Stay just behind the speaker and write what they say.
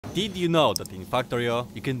Did you know that in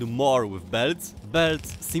Factorio you can do more with belts?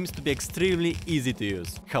 Belts seems to be extremely easy to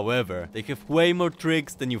use. However, they have way more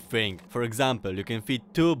tricks than you think. For example, you can fit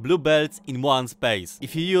 2 blue belts in one space.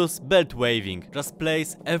 If you use belt waving, just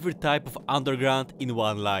place every type of underground in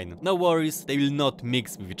one line. No worries, they will not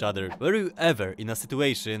mix with each other. Were you ever in a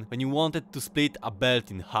situation when you wanted to split a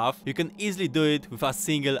belt in half? You can easily do it with a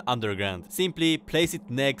single underground. Simply place it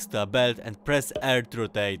next to a belt and press R to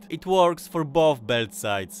rotate. It works for both belt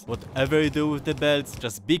sides. Whatever you do with the belts,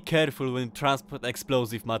 just be careful when you transport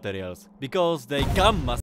explosive materials, because they come